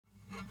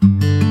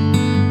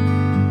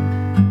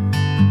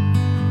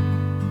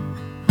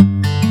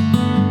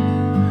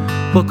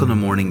Welcome to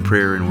morning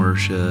prayer and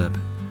worship.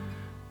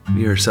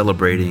 We are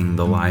celebrating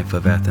the life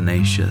of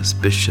Athanasius,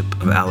 Bishop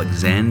of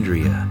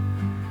Alexandria,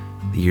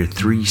 the year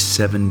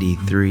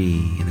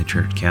 373 in the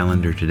church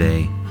calendar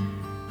today.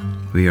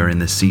 We are in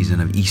the season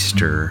of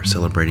Easter,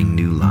 celebrating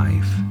new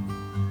life.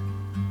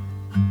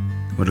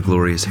 What a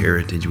glorious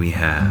heritage we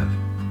have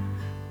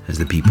as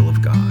the people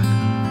of God.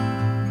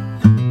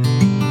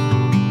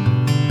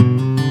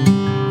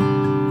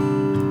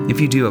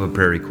 If you do have a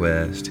prayer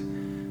request,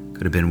 go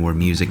to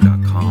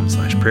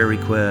benwarmusic.com/prayer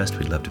request.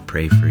 We'd love to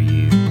pray for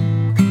you.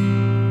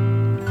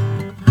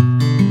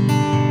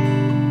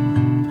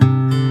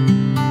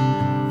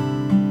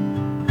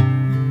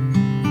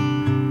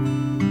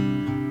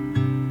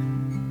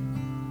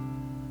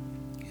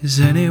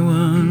 Is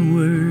anyone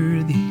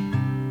worthy?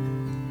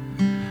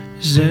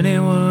 Is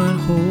anyone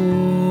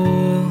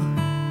whole?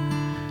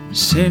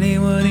 Is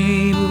anyone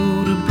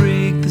able to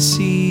break the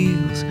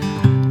seals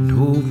and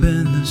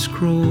open the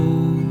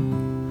scroll?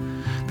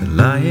 The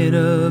Lion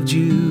of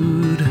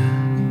Judah,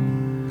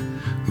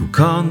 who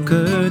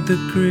conquered the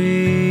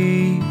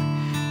grave.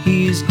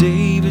 He is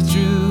David's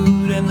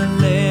root and the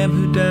Lamb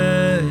who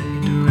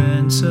died to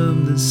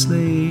ransom the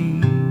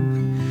slave.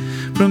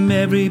 From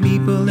every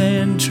people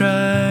and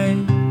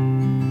tribe,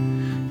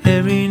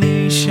 every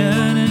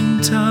nation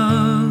and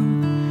tongue,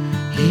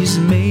 He's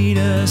made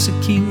us a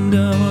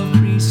kingdom of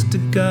priests to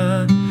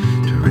God,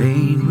 to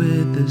reign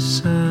with the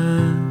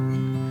Son.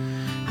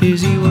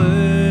 Is He worthy?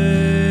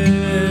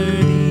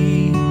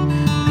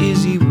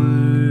 Is He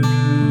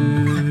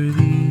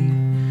worthy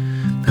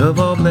of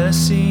all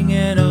blessing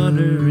and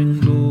honor and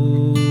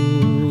glory?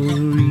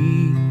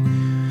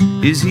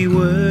 Is He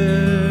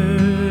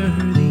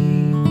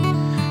worthy?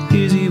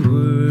 Is He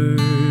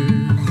worthy?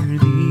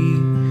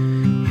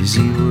 Is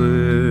He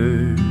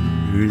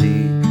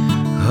worthy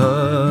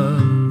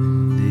of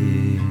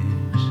this?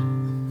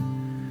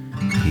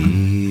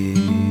 He is.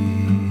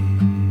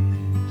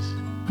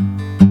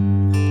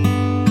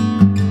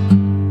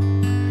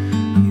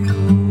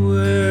 You're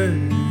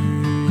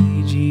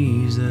worthy,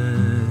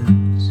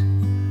 Jesus.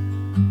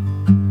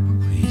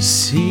 We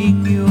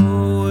sing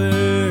You're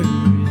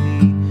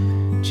worthy,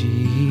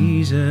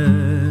 Jesus.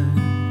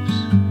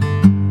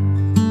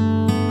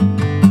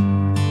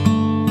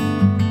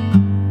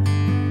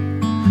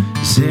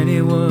 Is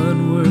anyone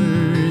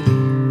worthy?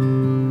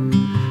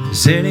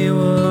 Is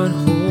anyone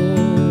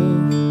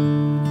whole?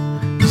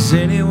 Is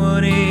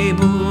anyone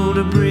able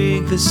to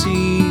break the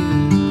seal,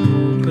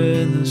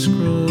 open the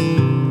scroll?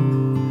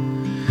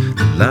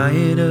 The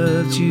Lion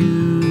of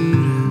Judah,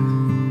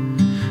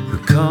 who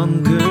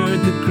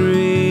conquered the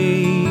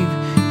grave.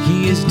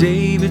 He is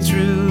David's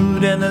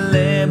root and the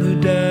Lamb who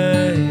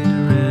died to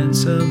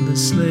ransom the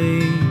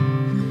slave.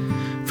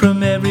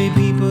 From every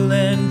people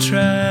and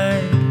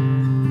tribe,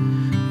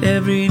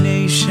 every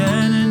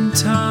nation and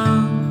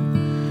tongue,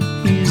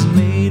 He's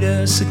made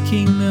us a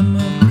kingdom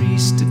of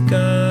priests to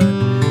God,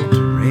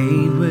 to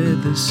reign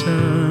with the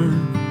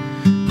Son.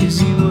 Is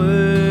He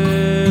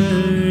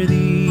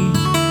worthy?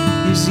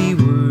 Is He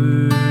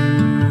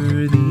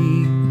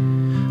worthy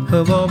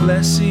of all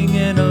blessing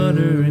and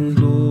honor and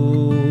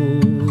glory?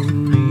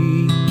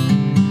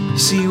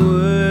 Is He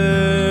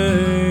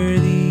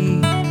worthy?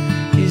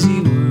 Is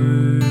He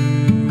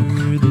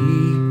worthy?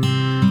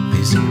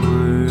 Is He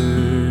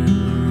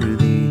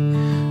worthy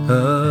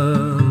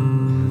of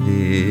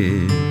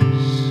this?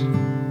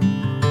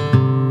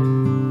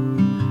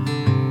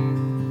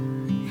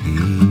 He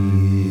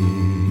is.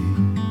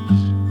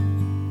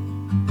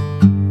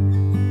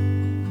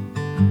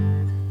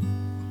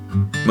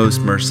 Most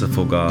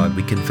merciful God,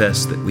 we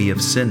confess that we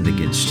have sinned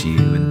against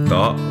You in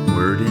thought,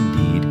 word, and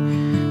deed,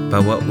 by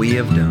what we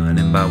have done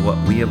and by what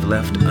we have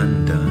left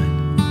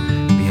undone.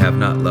 We have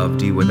not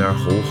loved You with our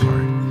whole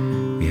heart.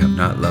 We have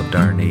not loved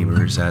our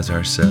neighbors as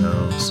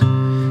ourselves.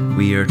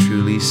 We are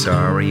truly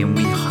sorry and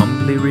we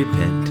humbly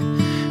repent.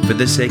 For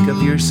the sake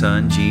of Your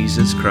Son,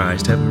 Jesus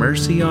Christ, have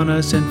mercy on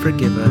us and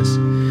forgive us,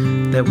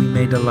 that we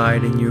may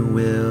delight in Your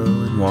will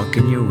and walk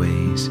in Your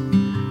ways,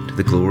 to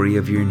the glory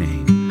of Your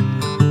name.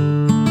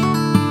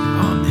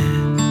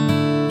 Amen.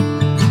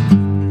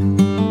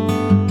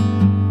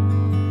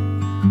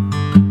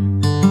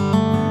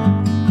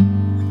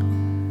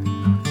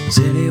 Is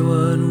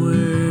anyone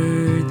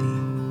worthy?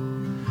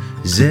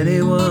 Is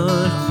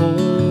anyone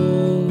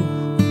whole?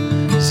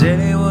 Is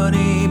anyone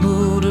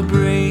able to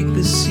break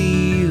the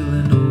seal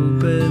and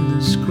open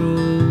the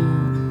scroll?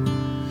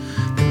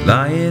 The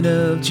Lion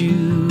of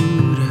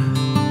Judah,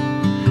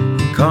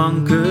 who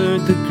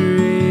conquered the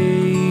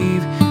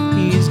grave.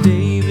 He is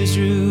David's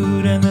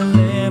root and the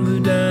Lamb who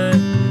died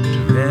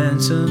to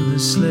ransom the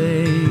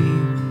slave.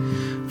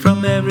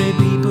 From every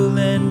people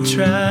and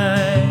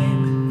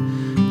tribe,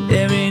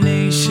 every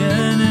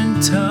nation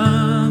and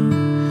tongue,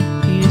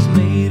 He has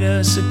made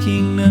us a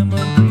kingdom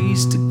of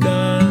priests to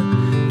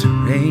God, to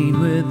reign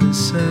with the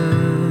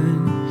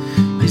Son.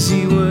 Is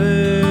He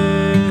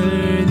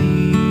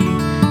worthy?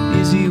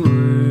 Is He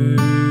worthy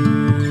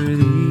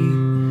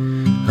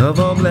of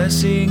all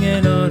blessing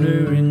and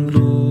honor and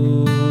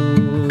glory?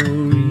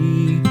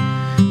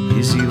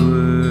 Is He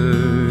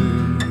worthy?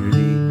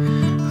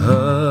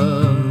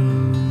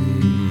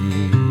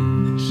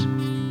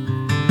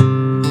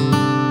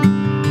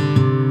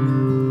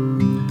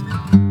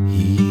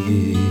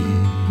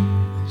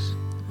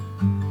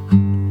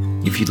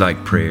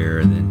 like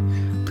prayer,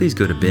 then please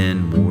go to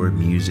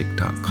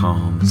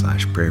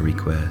benwardmusic.com/prayer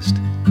request.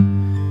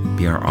 It'd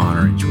be our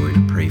honor and joy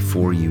to pray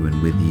for you and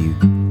with you.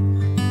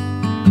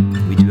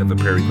 We do have a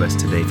prayer request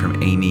today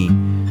from Amy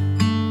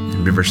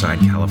in Riverside,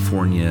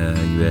 California,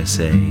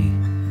 USA.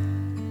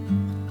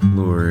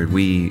 Lord,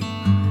 we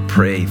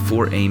pray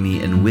for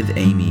Amy and with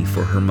Amy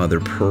for her mother,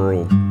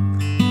 Pearl,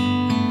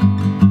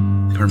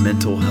 her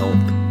mental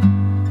health.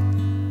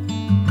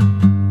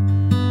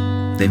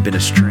 They've been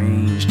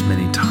estranged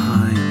many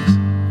times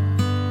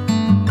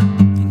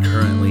and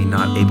currently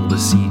not able to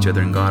see each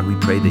other. And God, we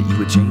pray that you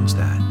would change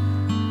that.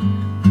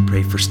 We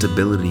pray for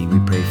stability. We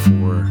pray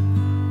for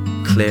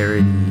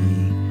clarity.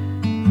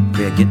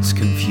 Pray against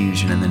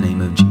confusion in the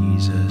name of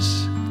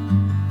Jesus.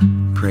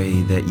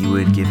 Pray that you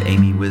would give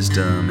Amy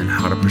wisdom and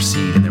how to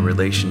proceed in the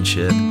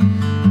relationship,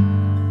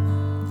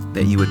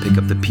 that you would pick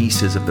up the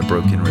pieces of the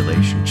broken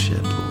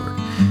relationship, Lord,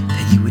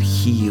 that you would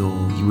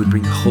heal, you would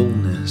bring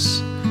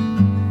wholeness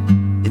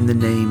in the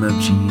name of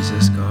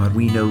Jesus, God.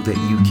 We know that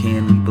you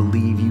can, we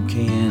believe you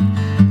can,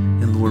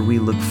 and Lord, we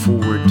look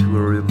forward to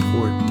a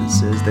report that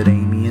says that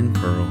Amy and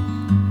Pearl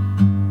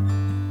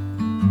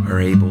are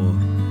able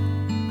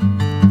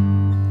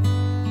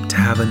to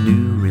have a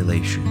new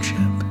relationship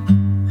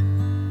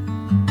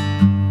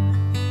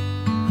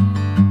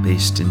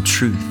based in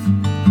truth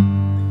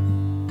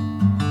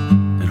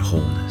and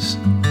wholeness.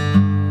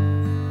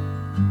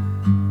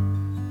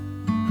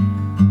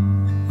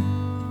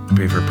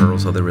 Pray for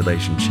Pearl's other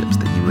relationships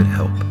that you would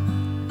help.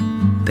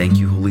 Thank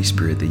you, Holy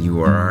Spirit, that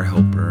you are our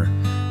helper.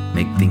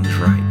 Make things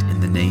right in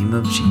the name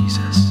of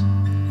Jesus.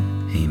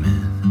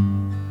 Amen.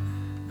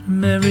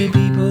 From every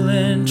people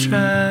and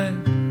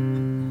tribe,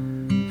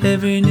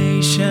 every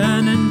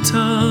nation and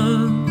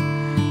tongue,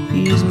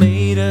 He has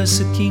made us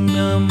a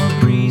kingdom, a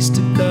priest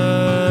of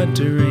God,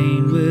 to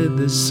reign with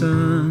the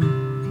Son.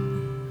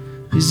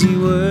 Is He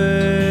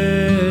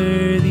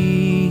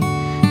worthy?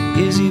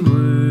 Is He worthy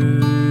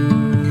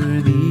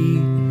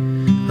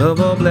of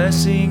all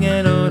blessing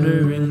and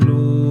honor and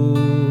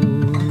glory?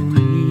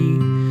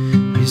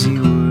 Is He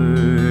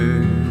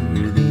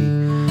worthy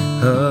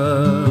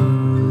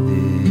of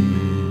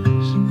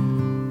this?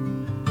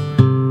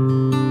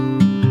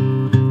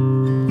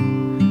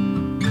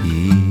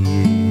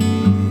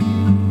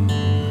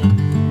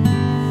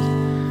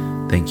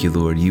 Thank you,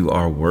 Lord. You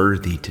are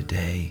worthy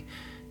today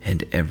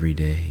and every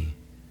day.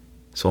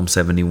 Psalm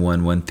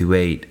 71,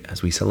 1-8,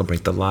 as we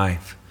celebrate the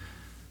life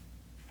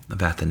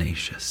of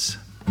Athanasius.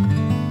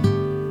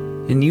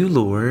 In you,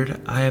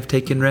 Lord, I have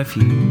taken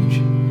refuge.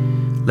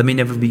 Let me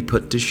never be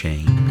put to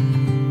shame.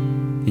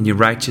 In your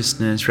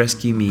righteousness,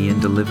 rescue me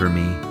and deliver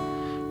me.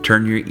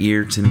 Turn your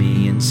ear to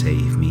me and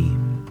save me.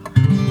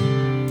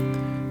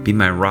 Be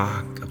my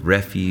rock of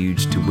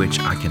refuge to which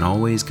I can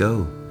always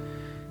go.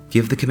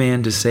 Give the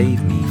command to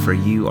save me, for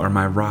you are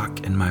my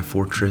rock and my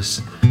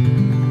fortress.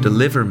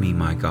 Deliver me,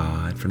 my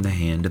God, from the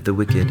hand of the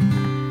wicked,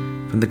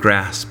 from the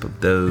grasp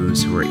of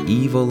those who are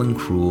evil and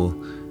cruel.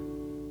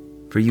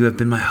 For you have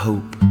been my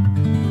hope,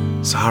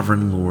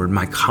 sovereign Lord,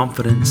 my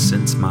confidence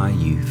since my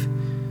youth.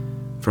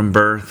 From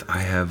birth I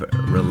have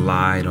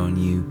relied on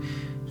you.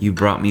 You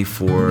brought me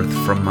forth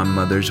from my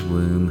mother's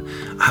womb.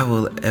 I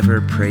will ever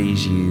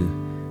praise you.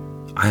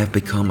 I have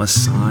become a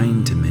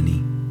sign to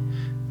many.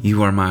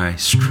 You are my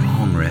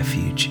strong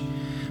refuge.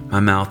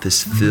 My mouth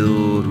is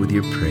filled with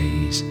your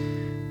praise,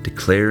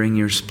 declaring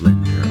your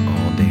splendor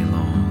all day long.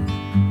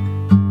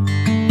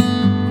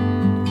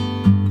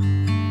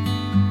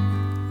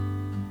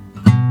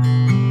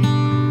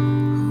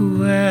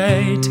 Oh,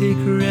 I take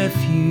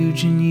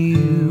refuge in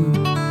you.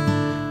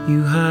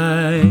 You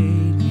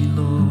hide me,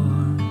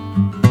 Lord.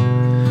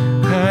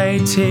 I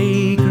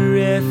take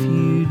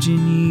refuge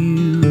in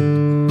you.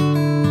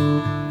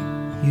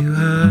 You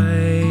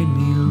hide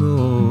me,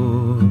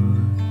 Lord.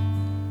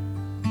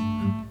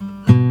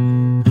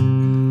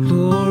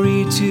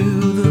 Glory to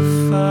the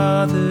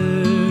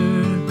Father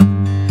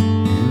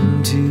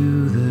and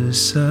to the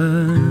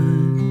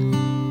Son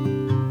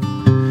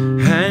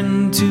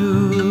and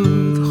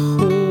to the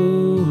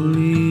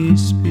Holy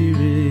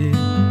Spirit,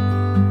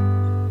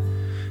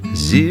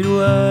 as it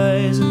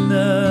was in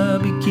the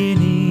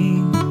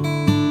beginning,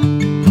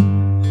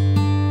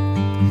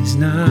 is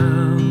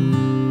now,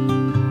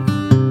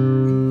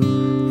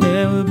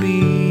 and will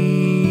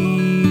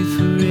be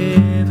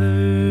forever.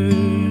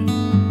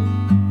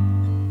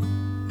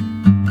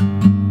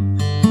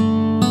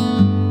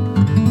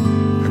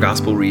 Our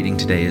gospel reading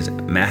today is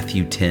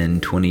Matthew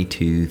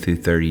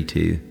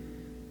 10:22-32.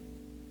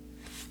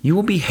 You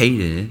will be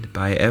hated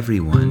by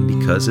everyone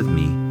because of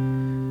me,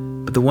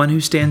 but the one who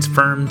stands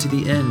firm to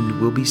the end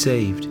will be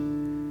saved.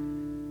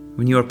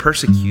 When you are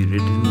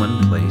persecuted in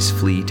one place,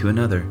 flee to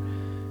another.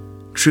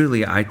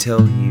 Truly, I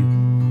tell you,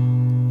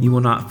 you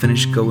will not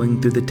finish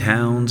going through the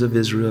towns of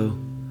Israel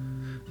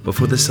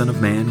before the Son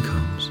of Man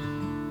comes.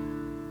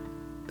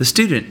 The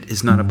student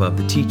is not above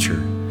the teacher,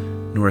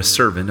 nor a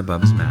servant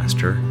above his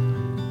master.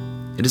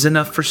 It is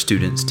enough for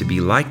students to be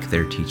like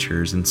their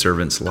teachers and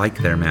servants like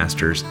their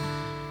masters.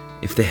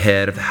 If the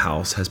head of the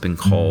house has been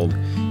called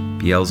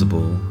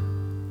Beelzebul,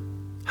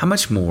 how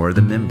much more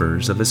the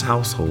members of his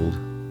household?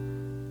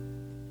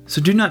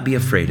 So do not be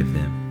afraid of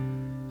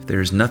them. There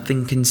is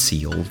nothing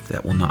concealed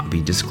that will not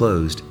be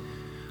disclosed,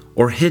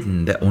 or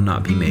hidden that will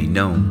not be made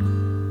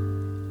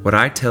known. What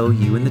I tell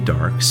you in the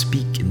dark,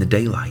 speak in the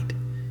daylight.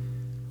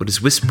 What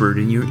is whispered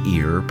in your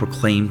ear,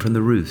 proclaim from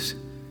the roofs.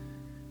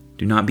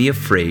 Do not be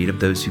afraid of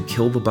those who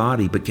kill the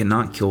body but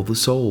cannot kill the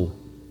soul.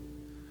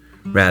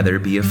 Rather,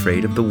 be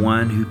afraid of the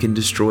one who can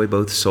destroy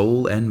both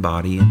soul and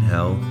body in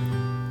hell.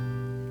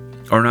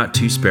 Are not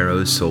 2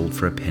 sparrows sold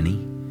for a penny?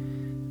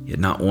 Yet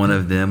not one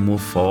of them will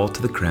fall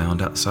to the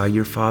ground outside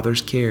your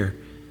Father's care.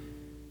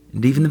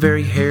 And even the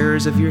very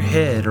hairs of your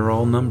head are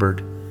all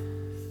numbered.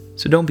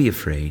 So don't be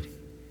afraid.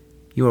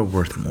 You are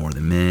worth more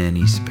than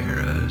many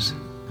sparrows.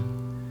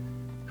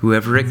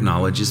 Whoever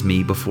acknowledges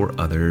me before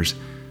others,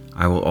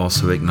 I will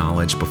also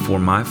acknowledge before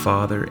my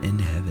Father in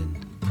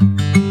heaven.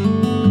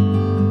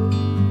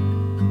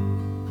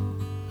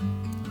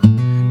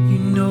 You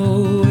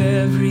know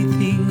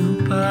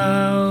everything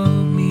about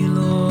me,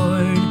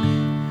 Lord,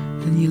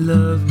 and you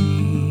love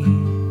me.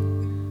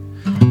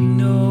 You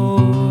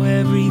know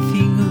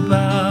everything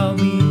about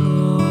me,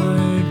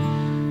 Lord,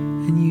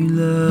 and you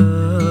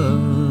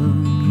love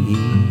me.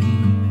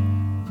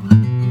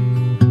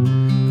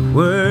 The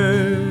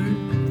word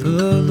of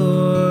the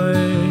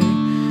Lord,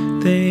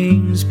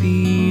 thanks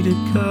be to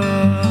God.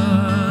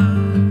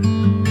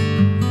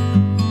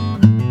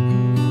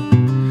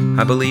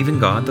 I believe in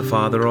God the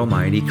Father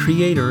Almighty,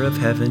 creator of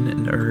heaven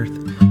and earth.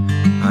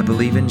 I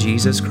believe in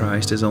Jesus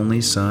Christ, his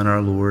only Son,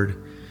 our Lord.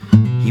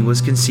 He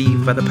was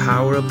conceived by the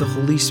power of the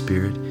Holy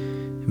Spirit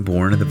and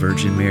born of the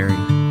Virgin Mary.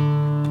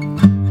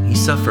 He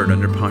suffered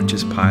under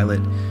Pontius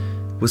Pilate,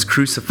 was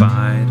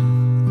crucified,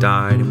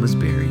 died, and was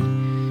buried.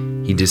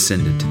 He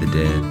descended to the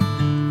dead.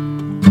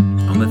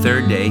 On the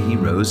 3rd day he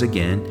rose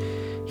again.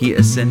 He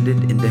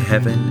ascended into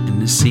heaven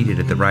and is seated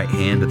at the right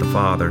hand of the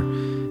Father.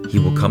 He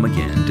will come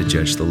again to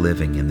judge the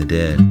living and the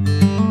dead.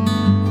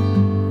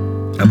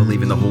 I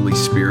believe in the Holy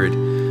Spirit,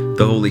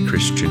 the holy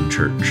Christian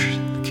church,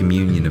 the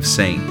communion of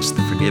saints,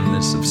 the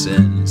forgiveness of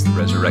sins, the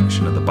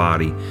resurrection of the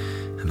body,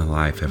 and the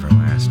life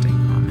everlasting.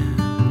 Amen.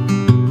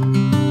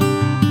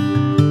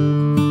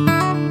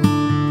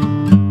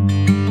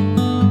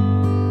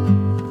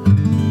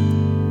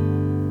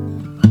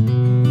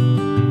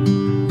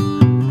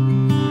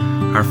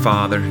 Our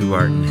Father, who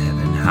art in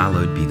heaven,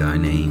 hallowed be thy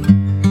name.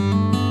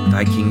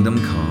 Thy kingdom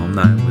come,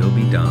 thy will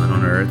be done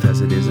on earth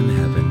as it is in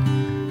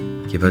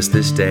heaven. Give us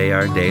this day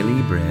our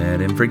daily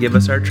bread, and forgive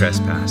us our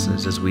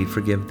trespasses as we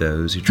forgive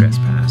those who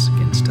trespass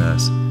against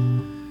us.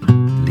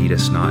 Lead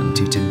us not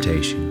into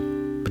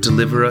temptation, but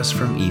deliver us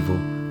from evil.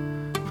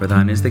 For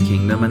thine is the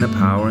kingdom and the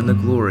power and the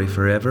glory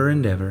forever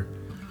and ever.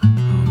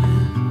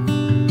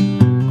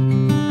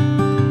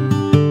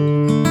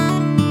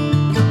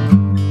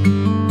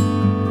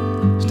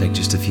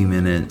 Just a few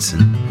minutes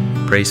and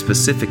pray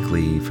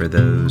specifically for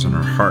those on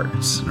our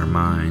hearts and our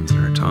minds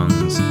and our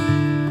tongues.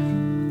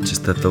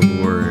 Just that the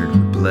Lord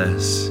would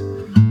bless.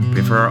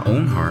 Pray for our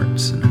own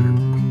hearts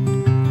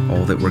and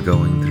all that we're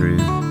going through,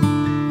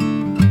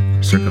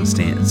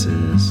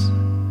 circumstances,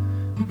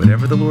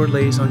 whatever the Lord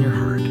lays on your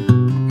heart,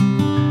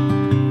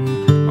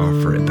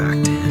 offer it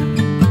back to Him.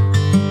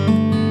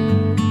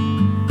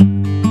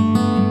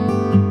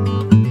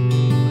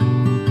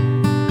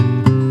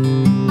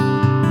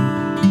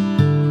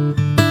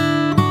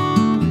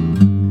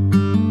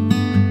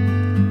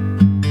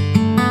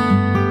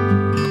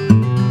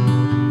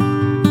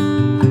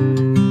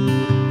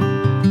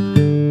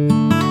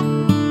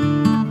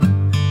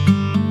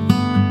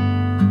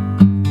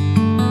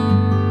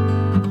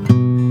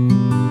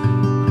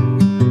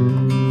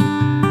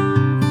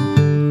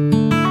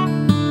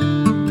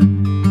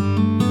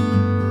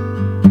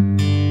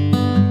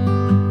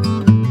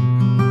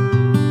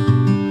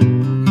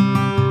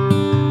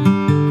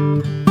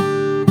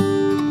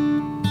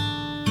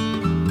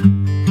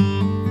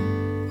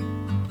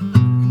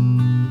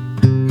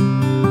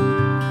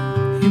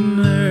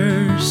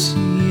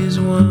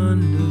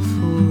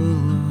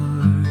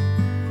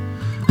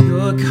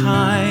 Your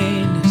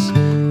kindness,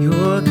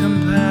 your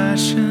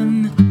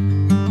compassion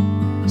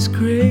is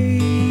great.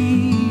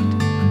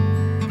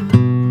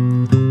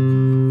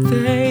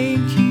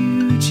 Thank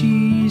you,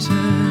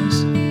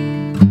 Jesus.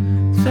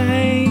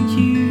 Thank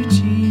you,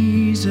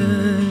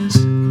 Jesus.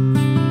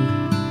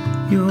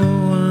 You're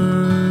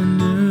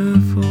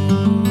wonderful.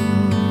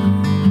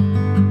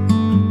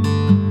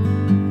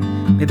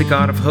 May the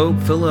God of hope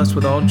fill us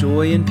with all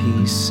joy and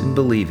peace in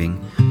believing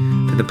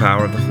through the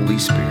power of the Holy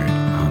Spirit.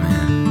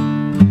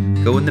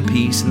 Go in the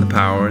peace and the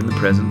power and the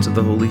presence of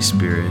the Holy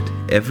Spirit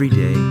every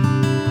day,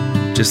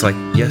 just like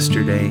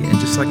yesterday and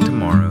just like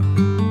tomorrow.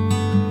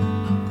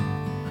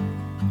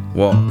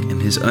 Walk in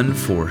His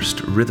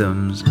unforced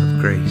rhythms of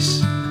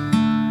grace.